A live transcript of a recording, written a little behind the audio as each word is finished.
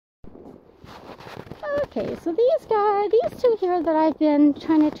Okay, so these two here that I've been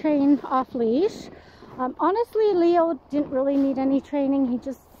trying to train off leash. Honestly, Leo didn't really need any training. He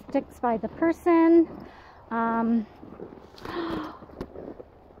just sticks by the person.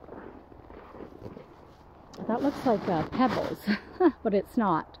 That looks like Pebbles, but it's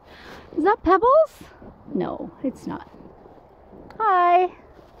not. Is that Pebbles? No, it's not. Hi.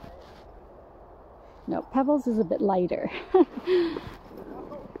 No, Pebbles is a bit lighter.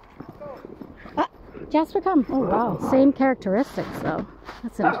 Jasper, come. Oh, wow. Same characteristics, though.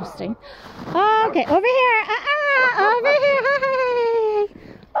 That's interesting. Okay, over here. Over here. Hi.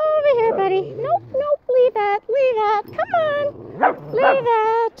 Over here, buddy. Nope, nope. Leave that. Leave that. Come on. Leave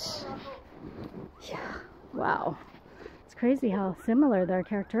that. Yeah. Wow. It's crazy how similar their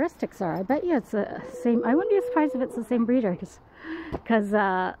characteristics are. I bet you it's the same. I wouldn't be surprised if it's the same breeder, because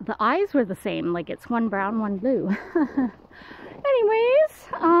the eyes were the same. Like, it's one brown, one blue. Anyways,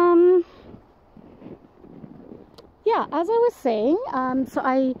 yeah, as I was saying,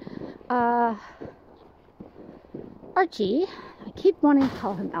 Archie, I keep wanting to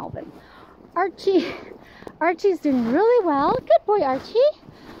call him Alvin. Archie's doing really well. Good boy, Archie.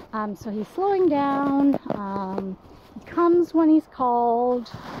 So he's slowing down. He comes when he's called.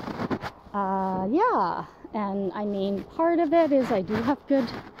 Yeah, and I mean, part of it is I do have good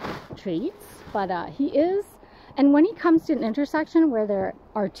treats, but he is, and when he comes to an intersection where there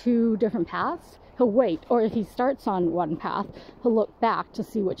are two different paths, he'll wait, or if he starts on one path, he'll look back to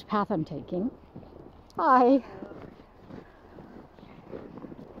see which path I'm taking. Hi.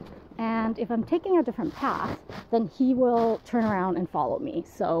 And if I'm taking a different path, then he will turn around and follow me.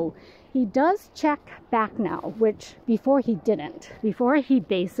 So he does check back now, which before he didn't. Before, he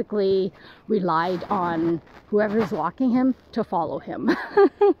basically relied on whoever's walking him to follow him.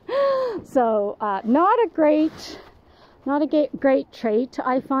 So not a great trait,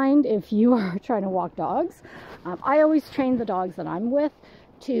 I find, if you are trying to walk dogs. I always train the dogs that I'm with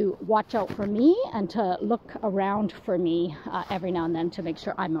to watch out for me and to look around for me every now and then to make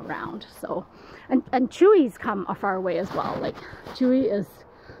sure I'm around. So, and Chewy's come a far way as well. Like, Chewy is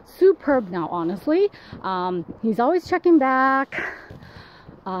superb now, honestly. He's always checking back.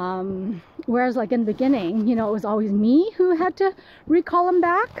 Whereas, like, in the beginning, you know, it was always me who had to recall him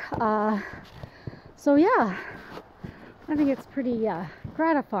back. So yeah, I think it's pretty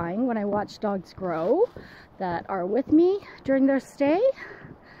gratifying when I watch dogs grow that are with me during their stay.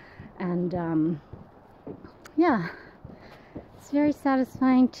 And yeah, it's very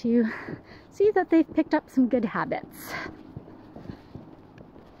satisfying to see that they've picked up some good habits.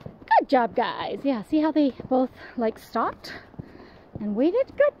 Good job, guys. Yeah, see how they both like stopped and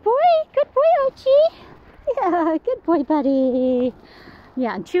waited? Good boy, Archie. Yeah, good boy, buddy.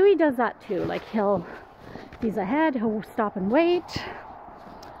 Yeah, and Chewy does that too. Like, if he's ahead, he'll stop and wait.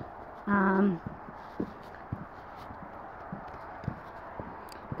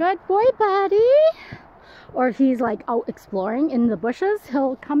 Good boy, buddy. Or if he's like out exploring in the bushes,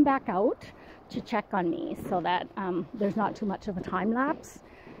 he'll come back out to check on me so that there's not too much of a time lapse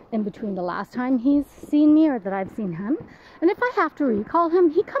in between the last time he's seen me or that I've seen him. And if I have to recall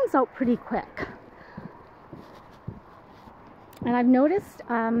him, he comes out pretty quick. And I've noticed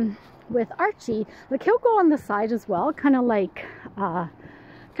with Archie, like, he'll go on the side as well, kind of like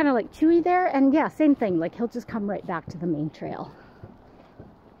Chewy there. And yeah, same thing, like, he'll just come right back to the main trail.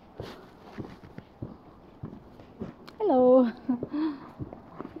 Hello.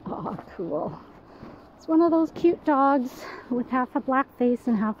 Oh, cool. It's one of those cute dogs with half a black face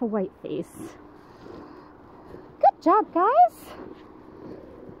and half a white face. Good job, guys.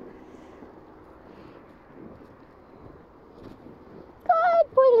 Good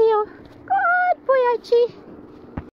boy, Leo. Good boy, Archie.